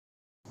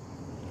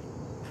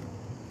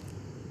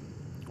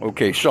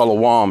Okay,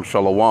 shalom,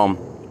 shalom.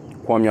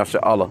 Kwam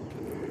Yasha Allah.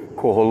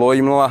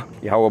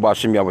 Koholoyimla, Yahweh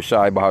Bashim Yahweh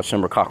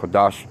Bahashim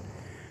Rakakadash.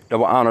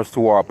 Double honors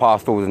to our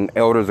apostles and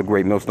elders, a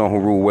great millstone who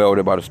rule well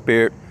by the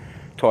Spirit.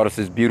 Taught us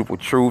this beautiful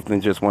truth,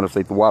 and just want to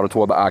say the water to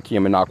all the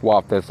H.I.M and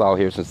Akwaf that's out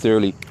here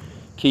sincerely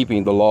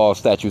keeping the laws,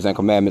 statutes, and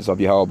commandments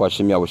of Yahweh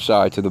Bashim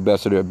Yahweh to the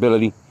best of their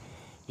ability.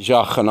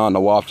 Jachanan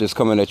Nawaf, just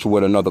coming at you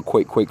with another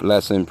quick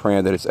lesson,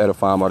 praying that it's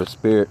edifying by the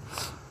Spirit.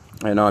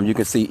 And you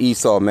can see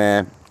Esau,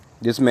 man.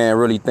 This man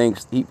really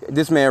thinks,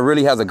 this man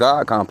really has a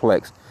God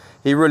complex.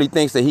 He really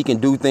thinks that he can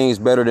do things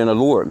better than the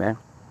Lord, man.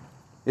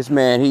 This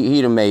man,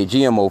 he done made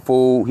GMO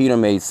food. He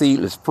done made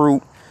seedless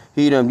fruit.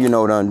 He done, he's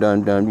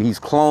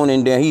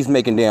cloning down. He's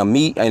making down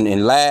meat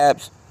in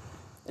labs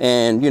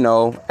and,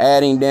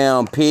 adding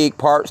down pig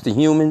parts to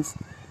humans.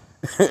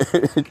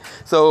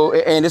 So,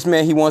 and this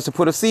man, he wants to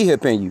put a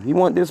C-hip in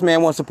you. This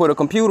man wants to put a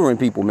computer in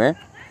people, man.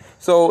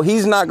 So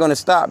he's not going to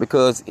stop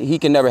because he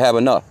can never have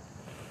enough.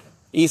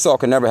 Esau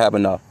can never have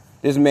enough.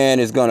 This man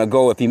is going to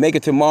go, if he make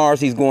it to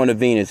Mars, he's going to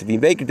Venus. If he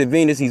make it to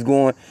Venus, he's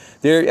going,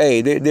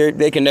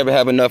 they can never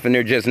have enough, and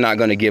they're just not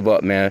going to give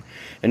up, man.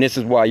 And this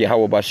is why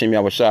Yahweh Bashim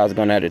Yahweh is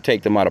going to have to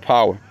take them out of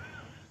power.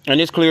 And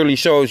this clearly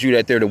shows you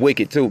that they're the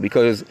wicked too,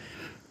 because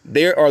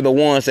they are the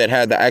ones that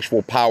have the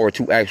actual power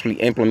to actually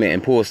implement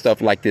and pull stuff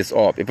like this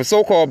off. If a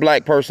so-called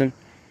black person,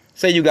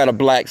 say you got a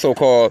black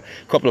so-called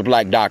couple of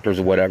black doctors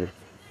or whatever,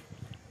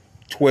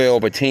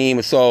 12, a team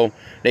or so,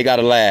 they got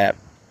a lab.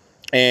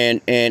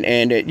 And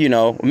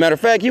matter of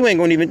fact, they ain't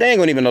gonna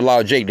even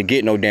allow Jake to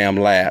get no damn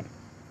lab.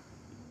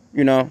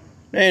 And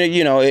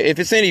if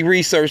it's any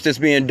research that's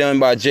being done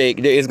by Jake,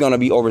 it's gonna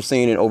be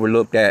overseen and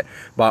overlooked at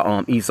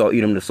by Esau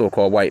Edom, the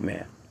so-called white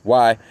man.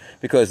 Why?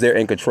 Because they're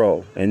in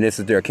control and this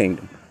is their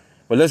kingdom.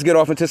 But let's get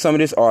off into some of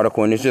this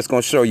article, and it's just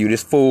gonna show you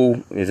this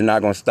fool is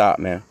not gonna stop,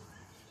 man.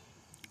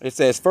 It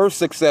says first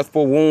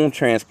successful womb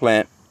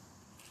transplant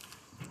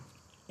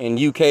in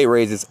UK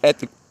raises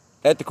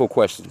ethical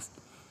questions.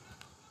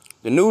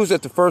 The news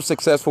that the first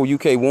successful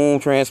UK womb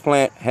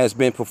transplant has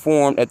been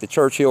performed at the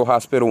Churchill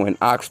Hospital in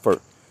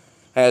Oxford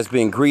has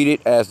been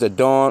greeted as the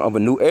dawn of a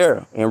new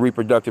era in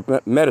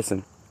reproductive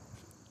medicine.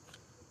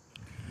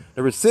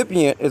 The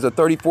recipient is a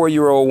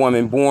 34-year-old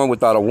woman born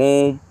without a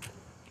womb,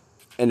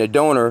 and the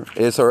donor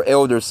is her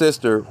elder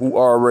sister who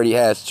already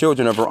has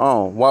children of her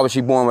own. Why was she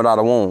born without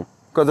a womb?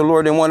 Because the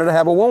Lord didn't want her to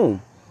have a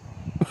womb.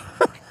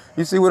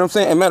 You see what I'm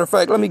saying? As a matter of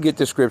fact, let me get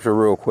this scripture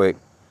real quick.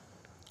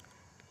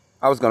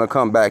 I was going to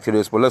come back to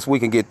this, but we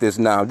can get this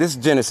now. This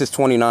is Genesis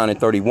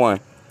 29:31.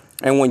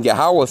 And when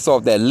Yahweh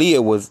saw that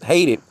Leah was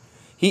hated,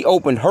 he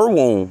opened her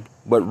womb,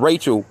 but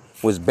Rachel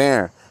was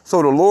barren.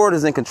 So the Lord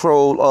is in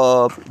control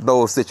of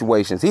those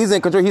situations. He's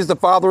in control. He's the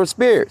father of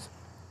spirits.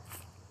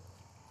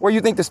 Where do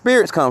you think the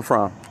spirits come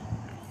from?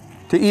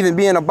 To even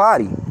be in a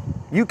body.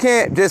 You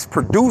can't just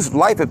produce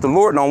life if the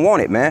Lord don't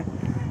want it,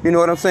 man. You know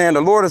what I'm saying?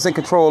 The Lord is in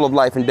control of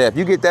life and death.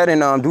 You get that in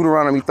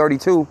Deuteronomy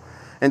 32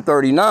 and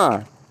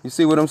 39. You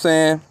see what I'm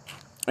saying?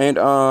 And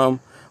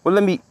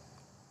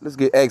let's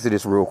get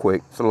Exodus real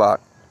quick. Salak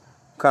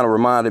kind of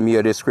reminded me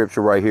of this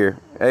scripture right here.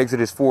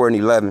 Exodus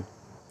 4:11.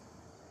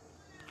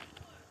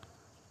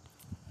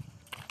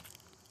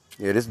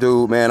 Yeah, this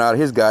dude, man, out of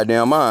his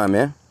goddamn mind,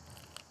 man.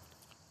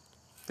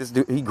 This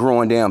dude, he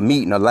growing down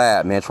meat in a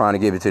lab, man, trying to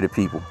give it to the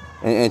people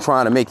and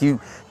trying to make you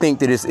think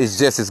that it's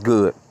just as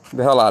good. Get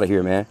the hell out of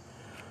here, man.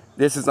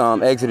 This is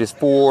Exodus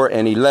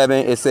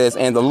 4:11. It says,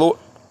 and the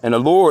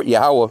Lord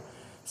Yahweh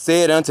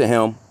said unto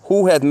him,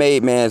 who hath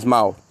made man's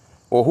mouth,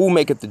 or who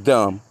maketh the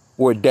dumb,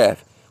 or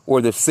deaf, or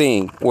the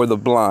seeing, or the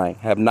blind?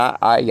 Have not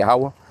I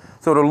Yahweh?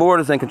 So the Lord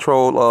is in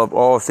control of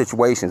all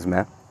situations,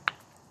 man.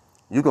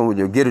 You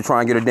can try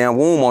and get a damn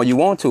womb all you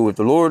want to. If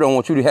the Lord don't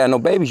want you to have no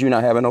babies, you're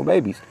not having no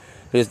babies.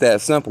 It's that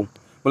simple.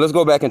 But let's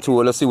go back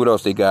into it. Let's see what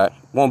else they got.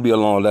 Won't be a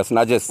long lesson.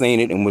 I just seen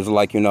it and was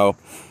like,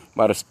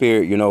 by the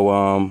Spirit,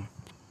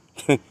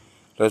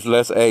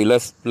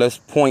 let's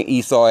point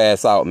Esau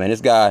ass out, man.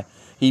 This guy,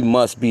 he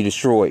must be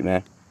destroyed,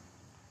 man.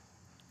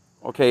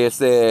 Okay, it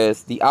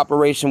says the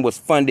operation was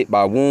funded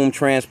by Womb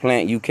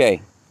Transplant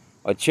UK,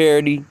 a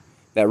charity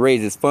that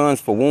raises funds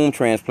for womb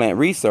transplant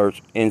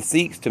research and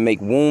seeks to make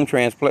womb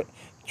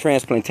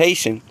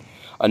transplantation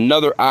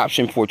another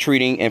option for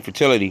treating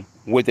infertility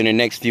within the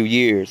next few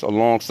years,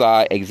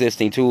 alongside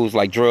existing tools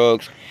like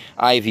drugs,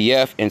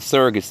 IVF, and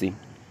surrogacy.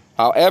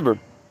 However,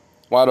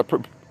 while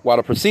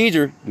the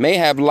procedure may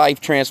have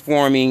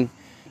life-transforming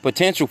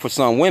potential for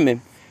some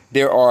women,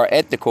 there are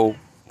ethical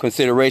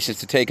considerations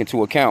to take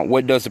into account.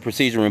 What does the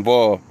procedure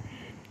involve?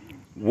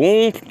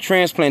 Womb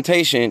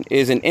transplantation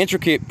is an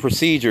intricate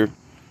procedure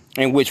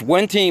in which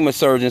one team of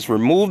surgeons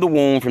remove the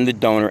womb from the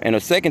donor and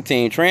a second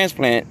team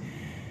transplant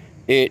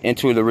it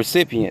into the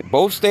recipient.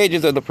 Both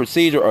stages of the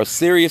procedure are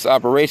serious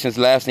operations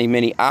lasting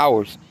many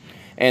hours,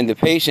 and the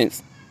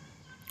patients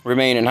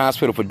remain in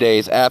hospital for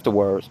days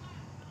afterwards.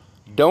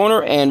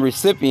 Donor and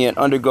recipient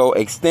undergo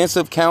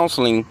extensive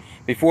counseling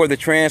before the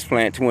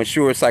transplant to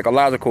ensure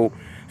psychological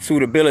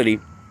suitability,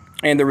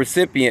 and the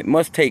recipient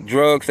must take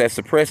drugs that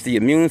suppress the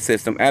immune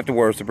system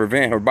afterwards to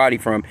prevent her body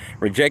from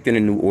rejecting a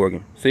new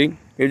organ. See?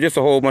 It was just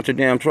a whole bunch of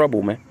damn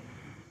trouble, man.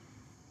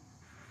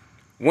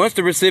 Once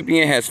the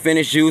recipient has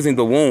finished using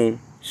the womb,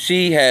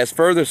 she has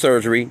further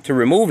surgery to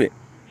remove it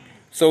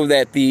so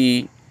that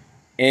the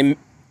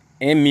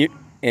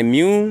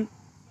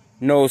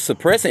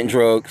immunosuppressant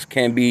drugs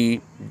can be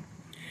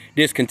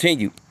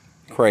discontinued.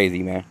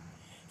 Crazy, man.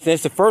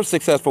 Since the first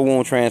successful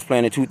womb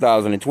transplant in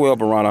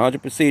 2012, around 100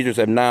 procedures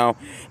have now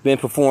been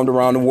performed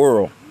around the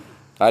world.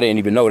 I didn't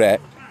even know that.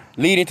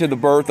 Leading to the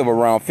birth of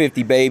around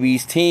 50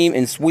 babies. Team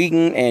in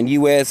Sweden and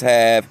U.S.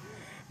 have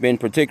been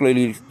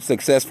particularly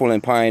successful in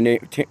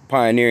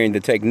pioneering the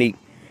technique.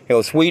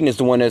 Hell, Sweden is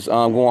the one that's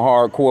going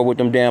hardcore with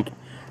them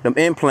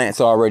implants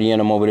already in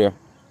them over there.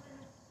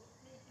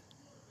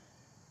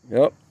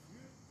 Yep.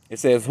 It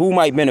says, who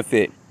might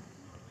benefit?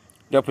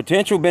 The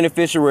potential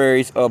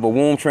beneficiaries of a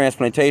womb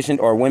transplantation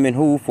are women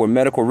who, for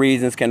medical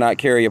reasons, cannot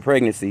carry a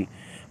pregnancy.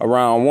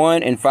 Around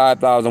 1 in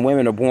 5,000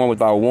 women are born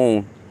without a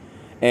womb.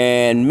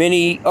 And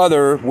many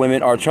other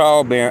women are of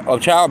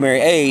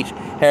childbearing age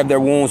have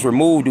their wombs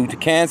removed due to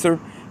cancer,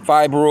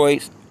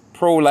 fibroids,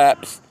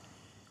 prolapse,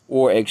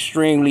 or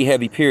extremely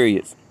heavy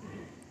periods.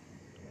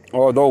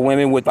 Although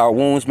women without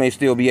wombs may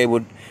still be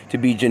able to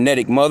be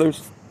genetic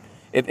mothers,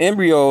 if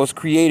embryos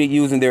created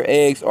using their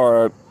eggs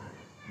are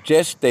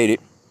gestated,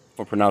 if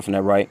I'm pronouncing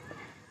that right,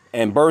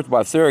 and birthed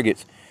by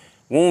surrogates,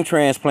 womb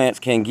transplants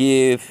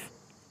give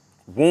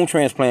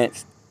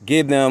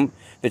them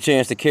the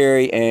chance to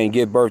carry and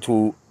give birth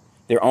to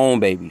their own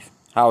babies.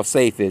 How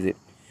safe is it?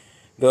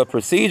 The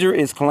procedure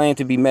is claimed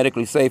to be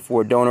medically safe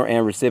for a donor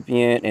and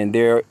recipient, and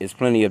there is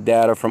plenty of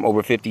data from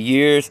over 50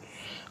 years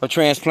of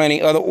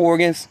transplanting other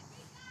organs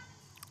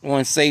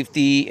on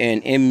safety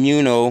and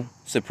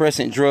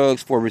immunosuppressant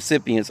drugs for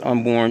recipients'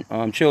 unborn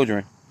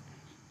children.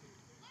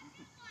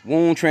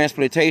 Womb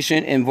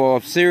transplantation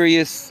involves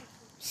serious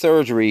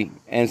surgery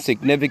and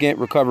significant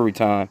recovery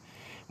time,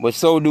 but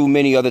so do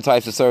many other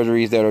types of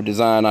surgeries that are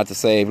designed not to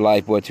save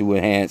life but to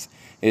enhance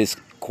its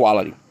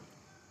quality.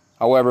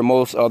 However,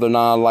 most other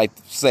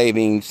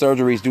non-life-saving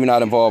surgeries do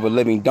not involve a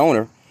living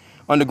donor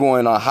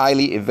undergoing a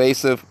highly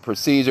invasive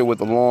procedure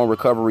with a long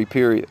recovery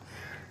period.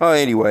 Oh,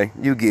 anyway,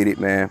 you get it,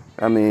 man.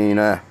 I mean,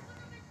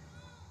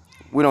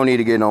 we don't need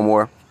to get no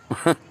more.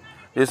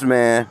 This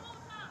man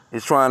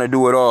is trying to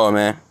do it all,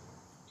 man.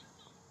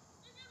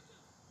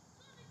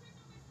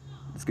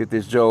 Let's get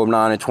this Job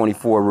 9 and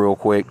 24 real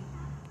quick.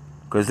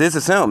 Because this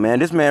is him, man.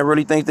 This man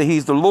really thinks that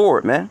he's the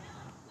Lord, man.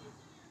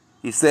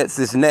 He sets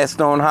his nest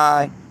on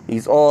high.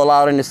 He's all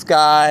out in the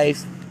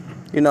skies.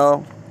 You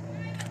know.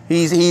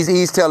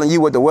 He's telling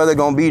you what the weather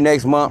gonna be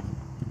next month.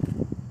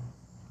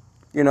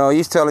 You know,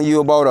 he's telling you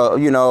about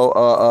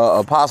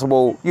a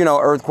possible,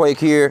 earthquake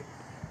here.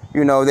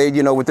 You know,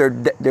 with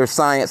their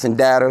science and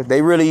data.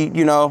 They really,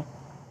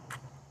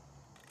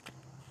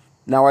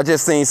 Now, I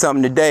just seen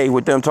something today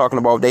with them talking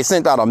about, they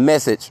sent out a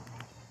message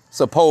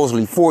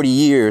supposedly 40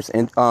 years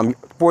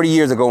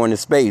ago into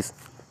space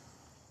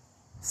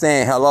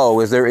saying, hello,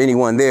 is there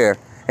anyone there?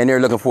 And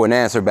they're looking for an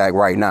answer back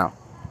right now.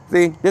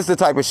 See, this is the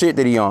type of shit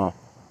that he on.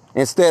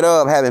 Instead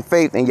of having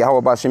faith in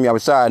Yahweh B'Shem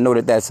Yahushua, know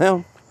that that's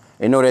him.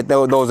 And know that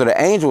those are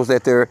the angels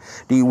that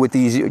with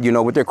these,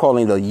 what they're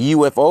calling the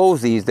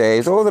UFOs these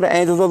days. Those are the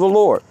angels of the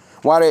Lord.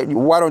 Why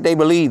don't they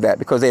believe that?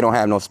 Because they don't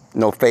have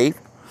no faith.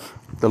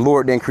 The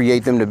Lord didn't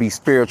create them to be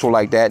spiritual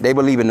like that. They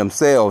believe in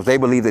themselves. They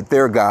believe that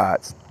they're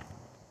gods.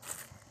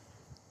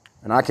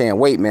 And I can't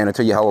wait, man,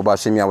 until Yahweh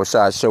B'Shem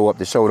Yahushua show up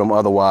to show them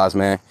otherwise,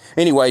 man.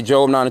 Anyway,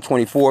 Job 9 and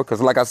 24,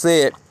 because like I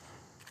said,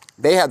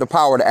 they have the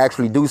power to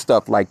actually do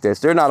stuff like this.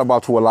 They're not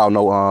about to allow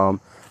no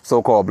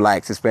so-called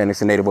blacks,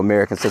 Hispanics, and Native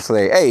Americans to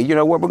say, hey, you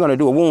know what, we're going to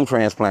do a womb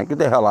transplant. Get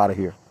the hell out of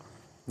here.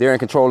 They're in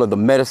control of the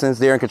medicines.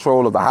 They're in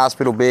control of the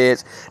hospital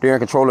beds. They're in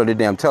control of the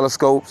damn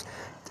telescopes,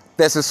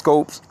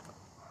 stethoscopes,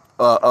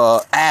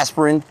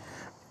 aspirin,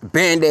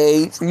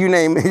 Band-Aids, you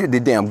name it, the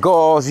damn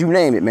gauze, you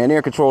name it, man. They're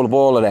in control of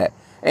all of that.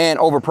 And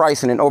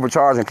overpricing and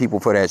overcharging people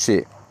for that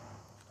shit.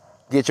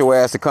 Get your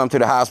ass to come to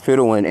the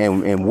hospital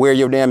and wear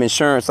your damn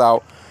insurance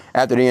out.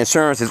 After the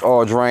insurance is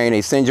all drained,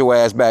 they send your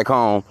ass back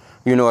home,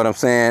 you know what I'm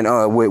saying,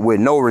 with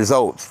no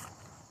results.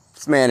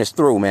 This man is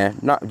through, man.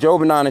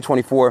 Job 9 and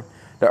 24,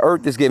 the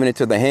earth is given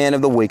into the hand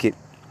of the wicked.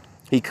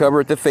 He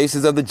covereth the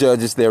faces of the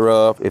judges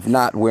thereof. If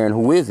not, where and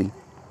who is he?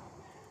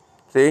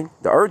 See,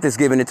 the earth is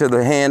given into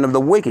the hand of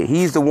the wicked.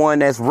 He's the one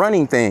that's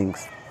running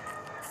things.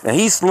 And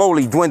he's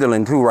slowly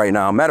dwindling too right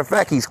now. Matter of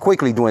fact, he's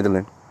quickly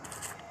dwindling.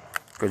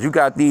 Because you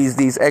got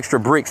these extra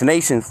BRICS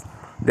nations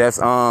that's,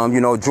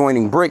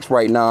 joining BRICS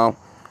right now.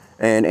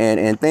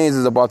 And things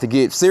is about to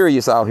get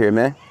serious out here,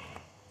 man.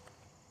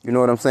 You know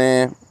what I'm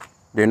saying?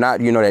 They're not,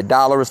 that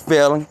dollar is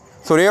failing.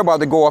 So they're about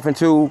to go off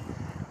into,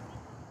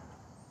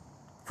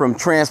 from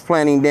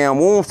transplanting damn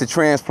wombs to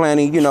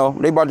transplanting,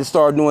 they about to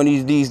start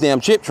doing these damn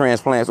chip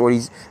transplants or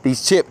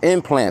these chip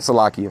implants,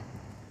 Salakia.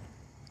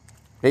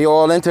 They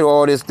all into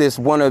all this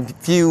one of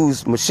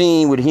fused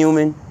machine with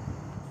human.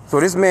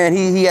 So this man,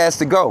 he has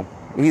to go.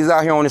 He's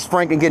out here on his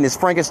getting his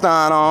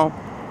Frankenstein on.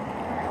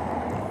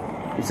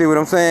 You see what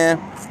I'm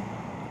saying?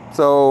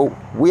 So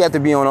we have to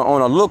be on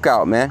a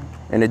lookout, man.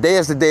 And today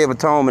is the Day of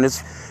Atonement.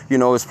 It's, you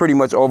know, it's pretty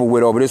much over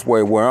with over this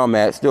way where I'm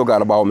at. Still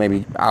got about maybe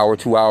an hour,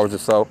 2 hours or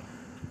so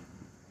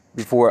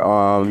before,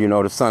 you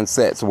know, the sun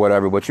sets or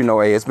whatever. But, you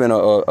know, hey, it's been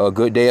a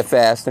good day of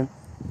fasting.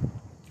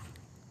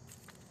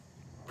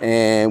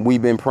 And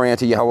we've been praying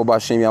to Yahweh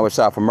H.I.M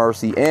Yahushua for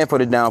mercy and for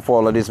the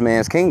downfall of this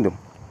man's kingdom,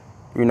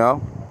 you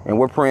know. And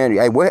we're praying,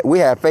 hey, we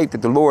have faith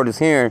that the Lord is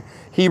hearing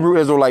Hebrew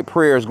Israelite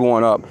prayers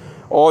going up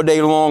all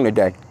day long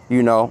today,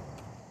 you know.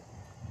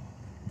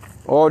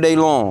 All day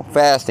long,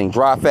 fasting,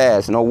 dry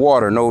fast, no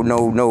water, no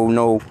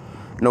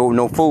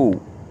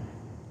food.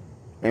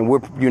 And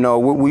we're, you know,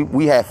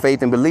 we have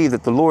faith and believe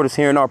that the Lord is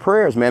hearing our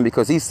prayers, man,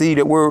 because he see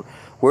that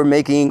we're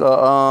making,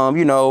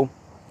 you know,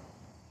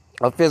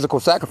 a physical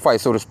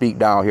sacrifice, so to speak,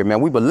 down here,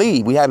 man. We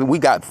believe, we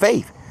got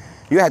faith.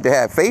 You have to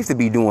have faith to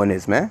be doing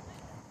this, man.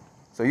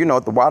 So, you know,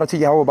 the water to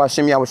Yahweh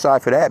H.I.M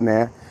Yahushua for that,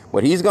 man.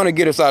 But he's going to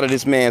get us out of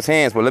this man's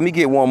hands. But let me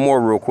get one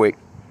more real quick,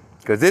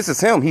 because this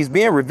is him. He's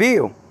being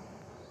revealed.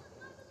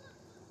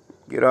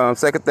 Get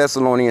 2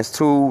 Thessalonians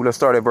 2, let's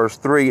start at verse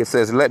 3. It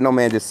says, let no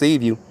man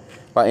deceive you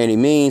by any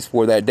means,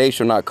 for that day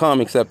shall not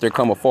come except there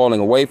come a falling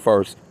away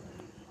first,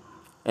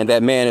 and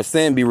that man of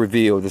sin be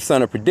revealed, the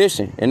son of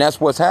perdition. And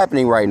that's what's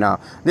happening right now.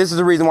 This is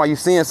the reason why you're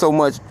seeing so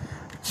much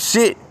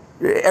shit.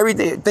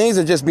 Everything, things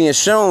are just being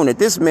shown that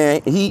this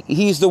man,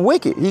 he's the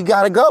wicked. He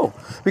got to go.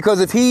 Because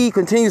if he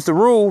continues to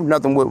rule,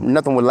 nothing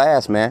would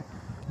last, man.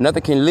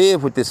 Nothing can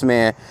live with this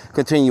man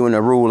continuing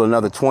to rule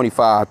another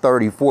 25,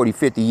 30, 40,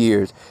 50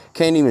 years. I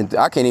can't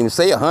even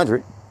say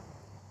 100.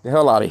 The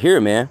hell out of here,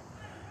 man.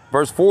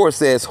 Verse 4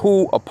 says,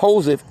 who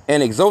opposeth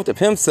and exalteth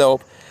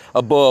himself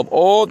above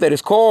all that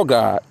is called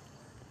God,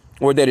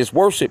 or that is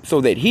worshipped, so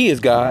that he is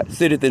God,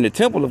 sitteth in the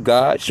temple of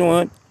God,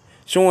 showing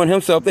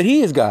himself that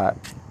he is God.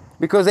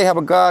 Because they have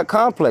a God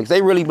complex.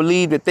 They really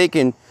believe that they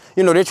can,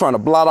 you know, they're trying to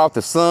blot out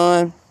the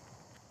sun.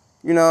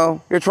 You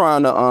know, they're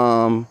trying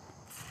to,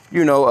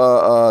 you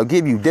know,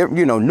 give you,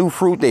 you know, new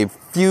fruit. They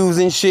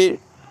fusing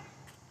shit.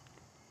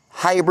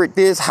 Hybrid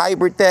this,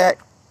 hybrid that.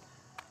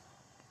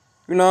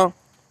 You know,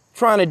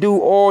 trying to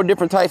do all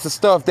different types of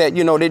stuff that,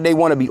 you know, they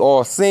want to be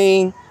all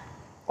seeing,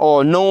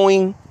 all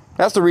knowing.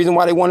 That's the reason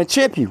why they want to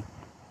chip you.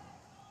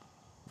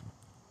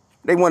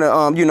 They want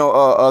to, you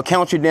know,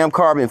 count your damn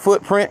carbon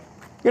footprint.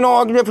 You know,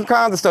 all different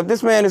kinds of stuff.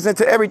 This man is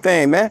into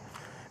everything, man.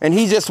 And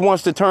he just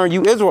wants to turn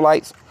you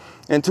Israelites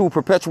into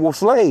perpetual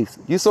slaves.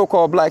 You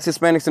so-called blacks,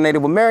 Hispanics, and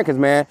Native Americans,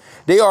 man,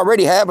 they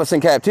already have us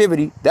in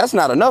captivity. That's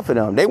not enough for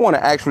them. They want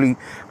to actually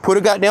put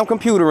a goddamn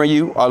computer in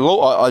you,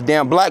 a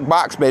damn black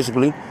box,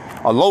 basically,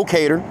 a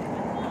locator.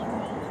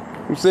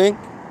 You see?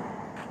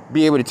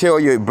 Be able to tell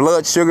your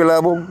blood sugar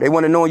level. They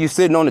want to know you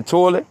sitting on the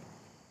toilet.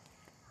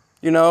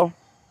 You know?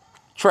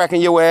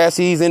 Tracking your ass.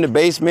 He's in the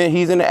basement.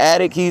 He's in the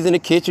attic. He's in the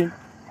kitchen.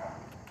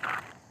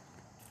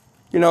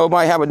 You know,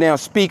 might have a damn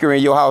speaker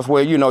in your house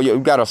where, you know, you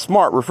got a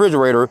smart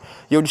refrigerator,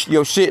 your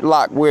shit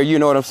locked where, you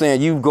know what I'm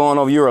saying, you've gone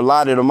over your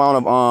allotted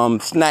amount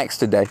of snacks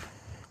today.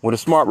 Well, the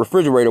smart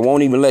refrigerator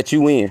won't even let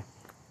you in.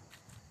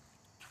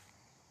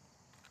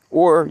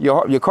 Or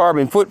your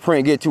carbon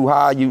footprint get too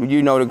high,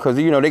 you know, because,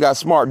 you know, they got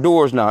smart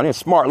doors now. They're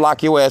smart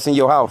lock your ass in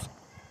your house.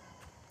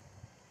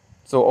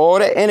 So all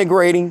that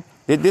integrating,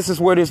 this is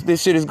where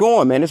this shit is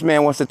going, man. This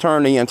man wants to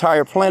turn the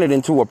entire planet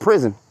into a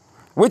prison.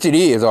 Which it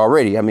is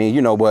already. I mean,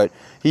 you know, but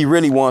he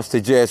really wants to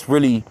just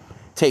really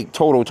take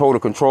total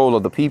control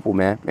of the people,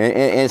 man.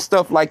 And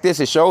stuff like this,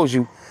 it shows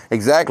you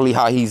exactly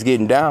how he's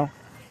getting down.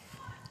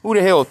 Who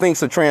the hell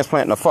thinks of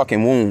transplanting a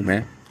fucking womb,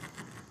 man?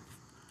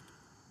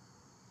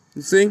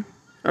 You see?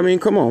 I mean,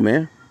 come on,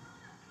 man.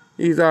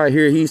 He's out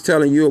here, he's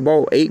telling you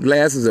about 8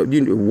 glasses of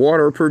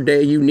water per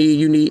day you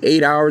need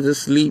 8 hours of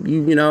sleep,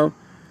 you know.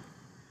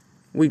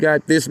 We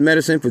got this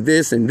medicine for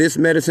this and this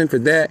medicine for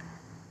that.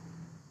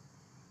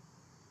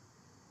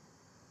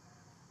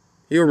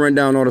 He'll run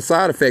down all the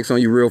side effects on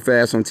you real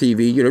fast on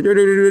TV, you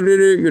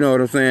know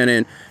what I'm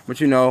saying? But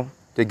you know,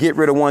 to get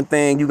rid of one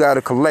thing, you got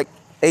to collect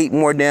 8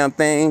 more damn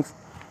things.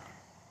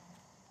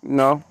 You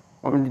know,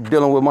 I'm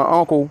dealing with my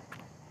uncle.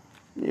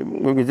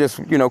 We could just,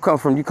 you know, come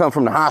from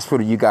the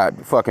hospital, you got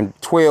fucking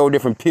 12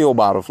 different pill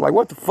bottles. Like,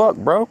 what the fuck,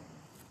 bro?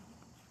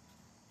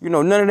 You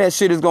know, none of that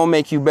shit is gonna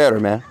make you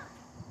better, man.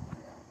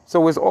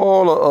 So it's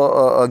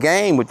all a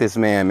game with this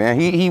man, man.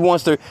 He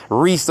wants to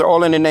research,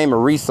 all in the name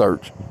of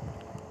research.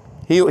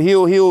 He'll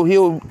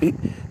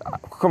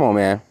come on,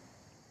 man.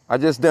 I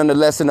just done the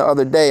lesson the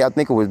other day. I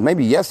think it was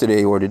maybe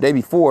yesterday or the day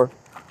before,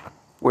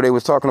 where they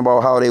was talking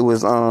about how they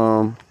was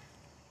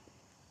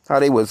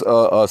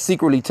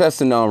secretly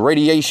testing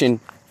radiation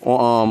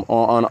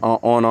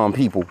on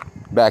people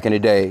back in the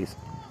days.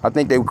 I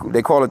think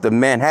they call it the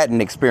Manhattan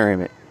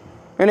experiment,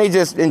 and they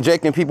just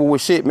injecting people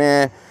with shit,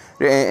 man.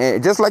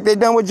 And just like they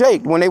done with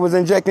Jake when they was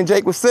injecting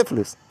Jake with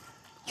syphilis,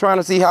 trying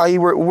to see how he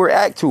would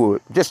react to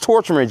it, just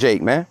torturing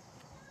Jake, man.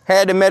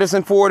 Had the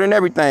medicine for it and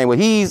everything. But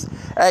he's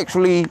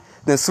actually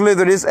then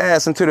slithered his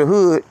ass into the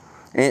hood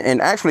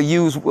and actually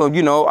used,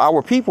 you know,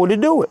 our people to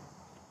do it.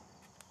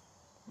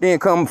 Then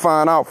come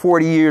find out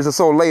 40 years or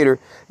so later,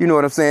 you know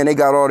what I'm saying, they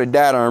got all the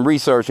data and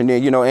research and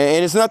then, you know,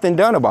 and it's nothing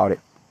done about it.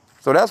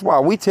 So that's why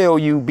we tell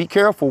you, be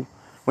careful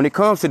when it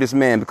comes to this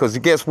man, because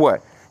guess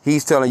what?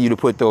 He's telling you to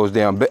put those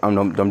damn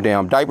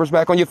diapers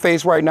back on your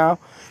face right now.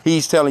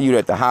 He's telling you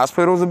that the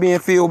hospitals are being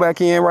filled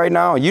back in right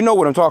now. And you know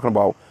what I'm talking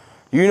about.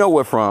 You know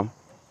what from.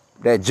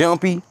 That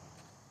jumpy.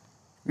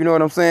 You know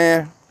what I'm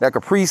saying? That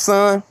Capri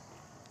Sun.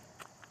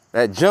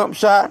 That jump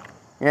shot.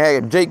 You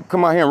had Jake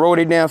come out here and roll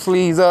their damn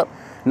sleeves up.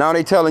 Now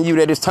they telling you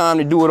that it's time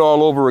to do it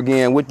all over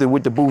again with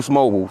the Boost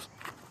Mobiles.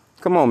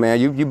 Come on, man.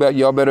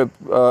 Y'all better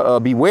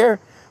beware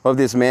of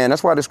this, man.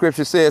 That's why the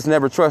scripture says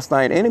never trust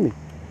thine enemy.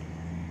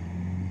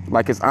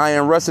 Like his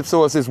iron rusteth,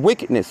 so is his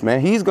wickedness, man.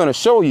 He's going to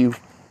show you.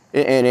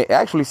 And it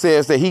actually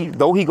says that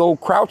though he go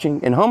crouching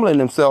and humbling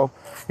himself,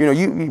 you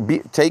know,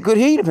 take good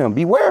heed of him.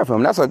 Beware of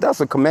him. That's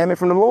a commandment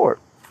from the Lord.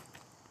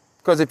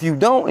 Because if you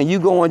don't, and you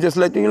go and just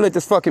let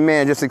this fucking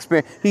man just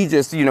experience, he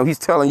just, you know, he's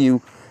telling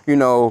you, you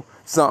know,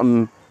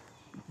 something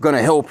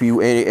gonna help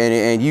you,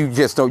 and you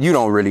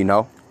don't really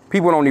know.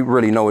 People don't even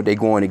really know what they're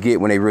going to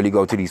get when they really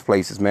go to these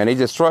places, man. They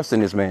just trust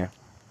in this man.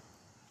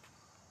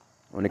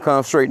 When it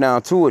comes straight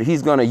down to it,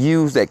 he's gonna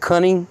use that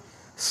cunning,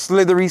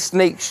 slithery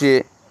snake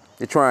shit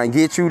to try and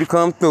get you to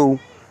come through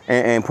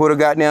and put a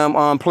goddamn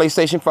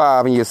PlayStation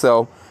 5 in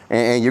yourself,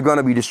 and you're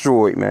gonna be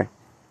destroyed, man.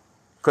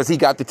 Because he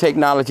got the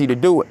technology to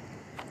do it.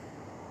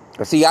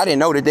 See, I didn't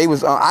know that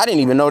I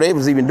didn't even know they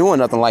was even doing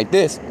nothing like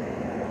this.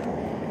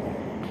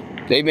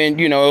 They've been,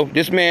 you know,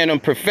 this man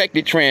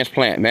perfected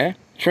transplant, man.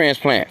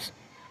 Transplants.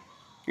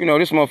 You know,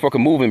 this motherfucker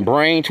moving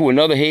brain to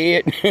another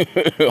head,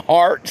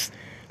 hearts,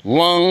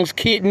 lungs,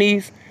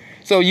 kidneys.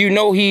 So you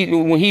know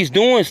when he's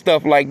doing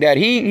stuff like that,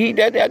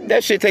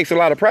 that shit takes a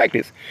lot of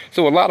practice.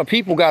 So a lot of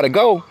people got to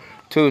go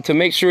to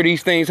make sure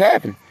these things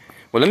happen.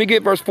 Well, let me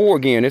get verse 4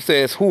 again. It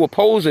says, who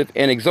opposeth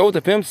and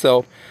exalteth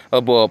himself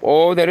above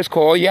all that is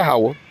called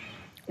Yahweh,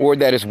 or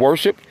that is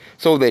worshipped,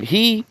 so that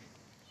he,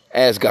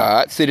 as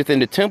God, sitteth in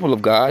the temple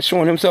of God,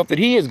 showing himself that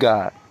he is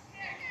God.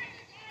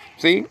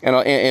 See,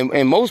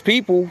 and most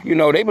people, you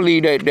know, they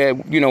believe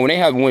that you know,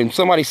 when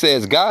somebody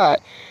says God,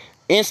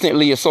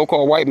 instantly a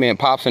so-called white man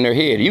pops in their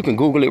head. You can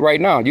Google it right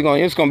now.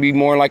 It's gonna be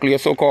more likely a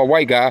so-called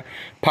white guy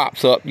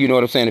pops up. You know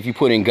what I'm saying? If you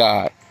put in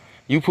God,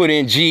 you put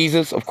in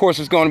Jesus, of course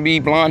it's gonna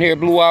be blonde hair,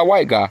 blue-eyed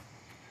white guy.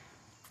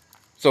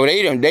 So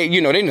they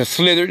done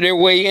slithered their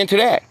way into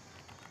that.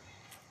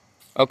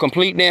 A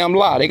complete damn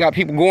lie. They got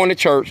people going to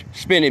church,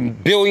 spending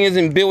billions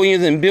and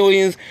billions and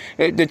billions.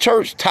 The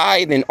church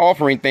tithe and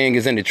offering thing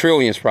is in the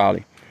trillions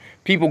probably.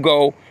 People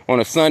go on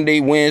a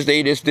Sunday,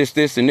 Wednesday,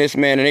 this, and this,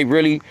 man, and they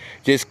really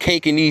just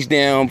caking these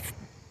damn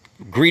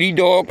greedy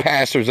dog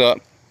pastors up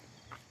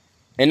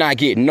and not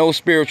getting no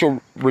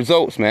spiritual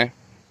results, man.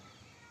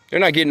 They're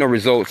not getting no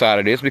results out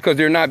of this because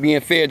they're not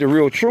being fed the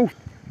real truth.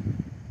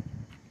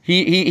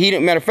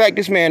 Matter of fact,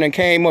 this man that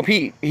came up,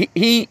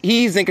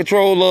 he's in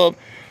control of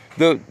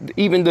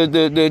even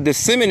the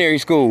seminary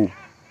school.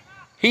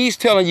 He's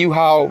telling you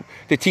how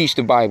to teach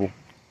the Bible.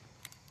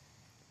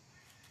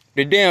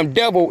 The damn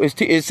devil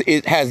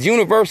has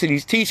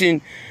universities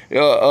teaching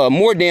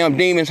more damn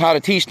demons how to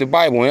teach the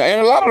Bible,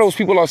 and a lot of those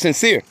people are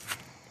sincere.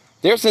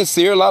 They're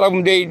sincere. A lot of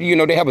them,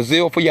 they have a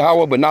zeal for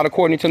Yahweh, but not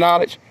according to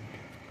knowledge.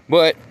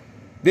 But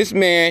this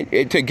man,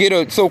 to get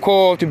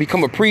to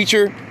become a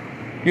preacher,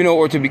 you know,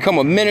 or to become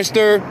a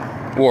minister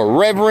or a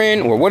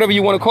reverend or whatever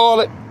you want to call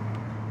it,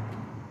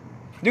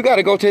 you got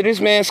to go to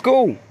this man's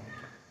school.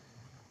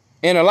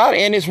 And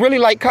it's really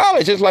like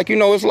college. It's like,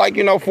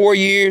 4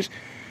 years.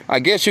 I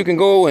guess you can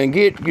go and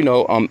get,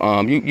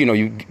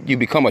 you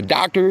become a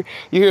doctor.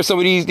 You hear some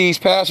of these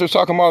pastors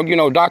talking about,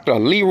 Dr.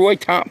 Leroy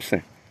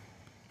Thompson.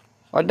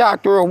 A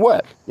doctor of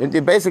what?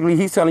 Basically,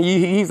 he's telling you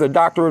he's a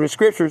doctor of the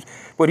scriptures,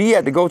 but he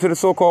had to go to the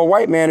so-called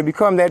white man to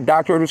become that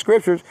doctor of the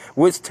scriptures,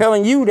 which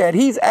telling you that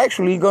he's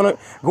actually going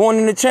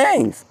into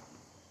chains.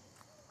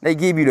 They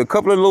give you a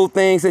couple of little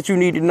things that you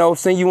need to know,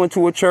 send you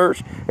into a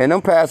church, and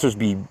them pastors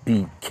be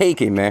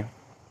caking, man.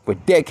 For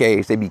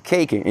decades, they be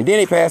caking. And then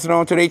they pass it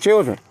on to their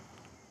children.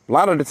 A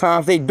lot of the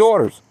times, they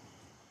daughters.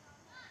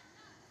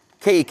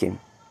 Caking.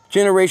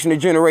 Generation to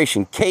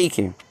generation,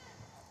 caking.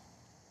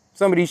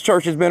 Some of these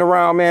churches been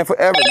around, man,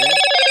 forever, man.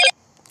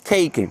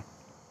 Caking.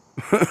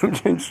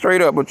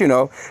 Straight up, but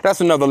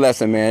that's another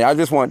lesson, man. I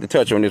just wanted to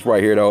touch on this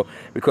right here, though,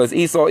 because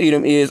Esau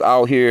Edom is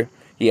out here.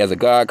 He has a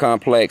God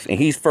complex, and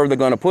he's further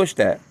going to push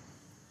that.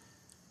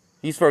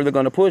 He's further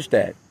going to push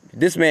that.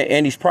 This man,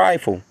 and he's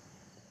prideful.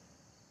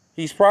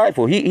 He's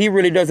prideful. He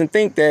really doesn't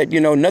think that,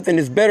 nothing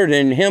is better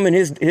than him and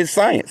his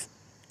science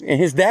and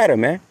his data,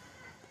 man.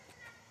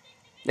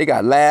 They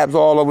got labs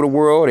all over the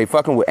world. They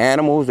fucking with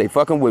animals. They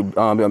fucking with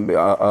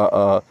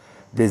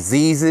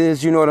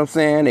diseases, you know what I'm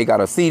saying? They got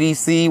a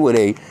CDC where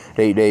they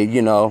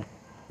in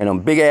them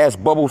big ass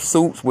bubble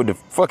suits with the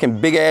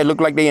fucking big ass, look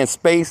like they in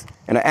space,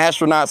 in an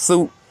astronaut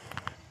suit,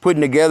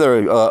 putting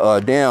together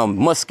a damn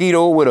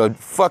mosquito with a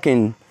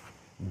fucking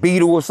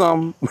beetle or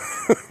something.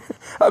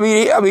 I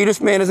mean,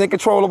 this man is in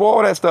control of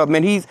all that stuff,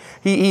 man.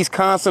 He's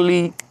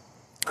constantly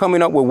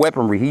coming up with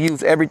weaponry. He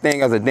used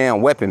everything as a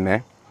damn weapon,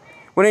 man.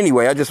 But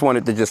anyway, I just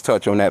wanted to just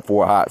touch on that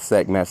for a hot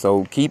sec, man.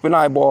 So keep an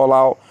eyeball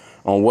out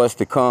on what's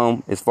to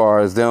come as far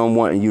as them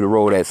wanting you to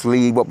roll that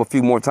sleeve up a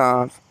few more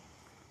times.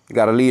 You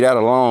got to leave that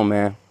alone,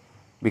 man,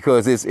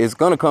 because it's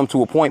going to come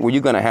to a point where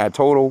you're going to have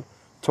total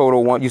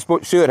one. You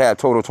should have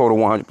total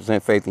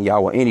 100% faith in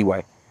Yahweh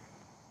anyway,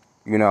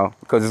 you know,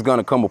 because it's going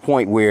to come a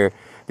point where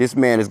this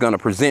man is going to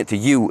present to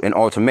you an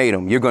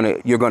ultimatum. You're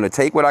going to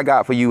take what I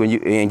got for you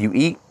and you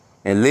eat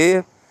and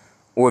live,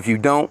 or if you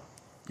don't,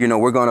 you know,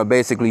 we're going to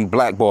basically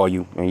blackball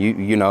you, and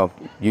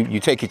you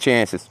take your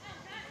chances,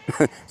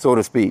 so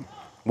to speak,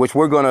 which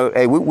we're going to,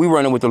 hey, we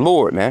running with the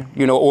Lord, man,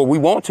 you know, or we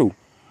want to.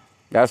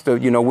 That's the,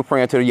 you know, we're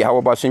praying to the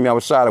Yahweh B'Shem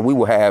Yahushua that we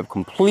will have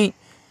complete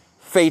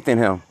faith in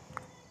him.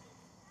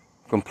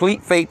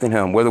 Complete faith in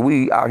him. Whether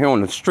we out here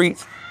on the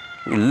streets,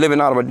 living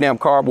out of a damn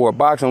cardboard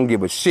box, I don't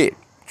give a shit.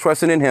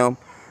 Trusting in him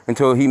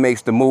until he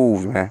makes the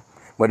moves, man.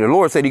 But the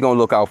Lord said he's going to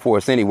look out for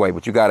us anyway,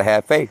 but you got to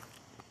have faith.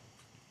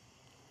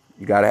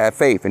 You got to have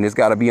faith, and it's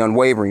got to be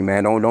unwavering,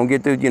 man. Don't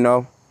get to, you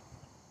know,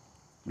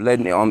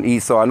 letting eat.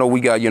 So I know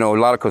we got, you know, a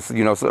lot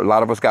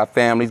of us got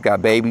families,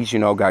 got babies, you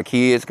know, got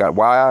kids, got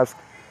wives.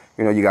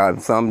 You know, you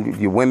got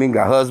your women,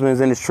 got husbands,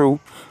 and it's true.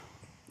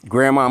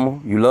 Grandmama,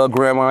 you love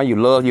grandma, you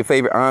love your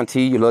favorite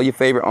auntie, you love your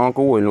favorite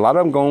uncle, and a lot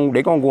of them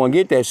they're gonna go and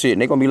get that shit,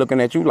 and they're gonna be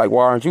looking at you like,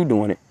 why aren't you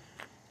doing it?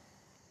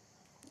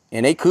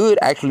 And they could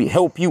actually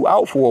help you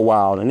out for a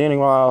while, and then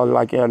they're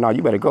like, yeah, no,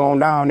 you better go on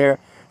down there.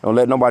 Don't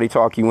let nobody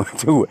talk you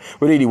into it.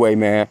 But anyway,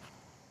 man,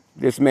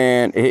 this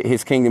man,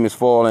 his kingdom is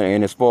falling,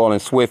 and it's falling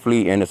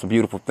swiftly, and it's a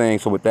beautiful thing.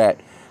 So with that,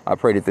 I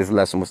pray that this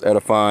lesson was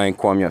edifying.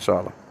 Kwam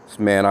Yashala. This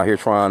man out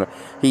here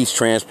he's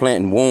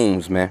transplanting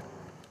wombs, man.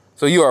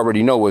 So you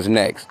already know what's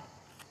next.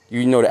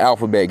 You know the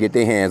alphabet, get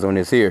their hands on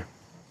this here.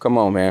 Come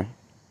on, man.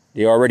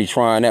 They're already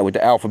trying that with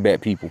the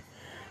alphabet people.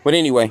 But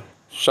anyway,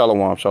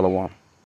 shalom, shalom.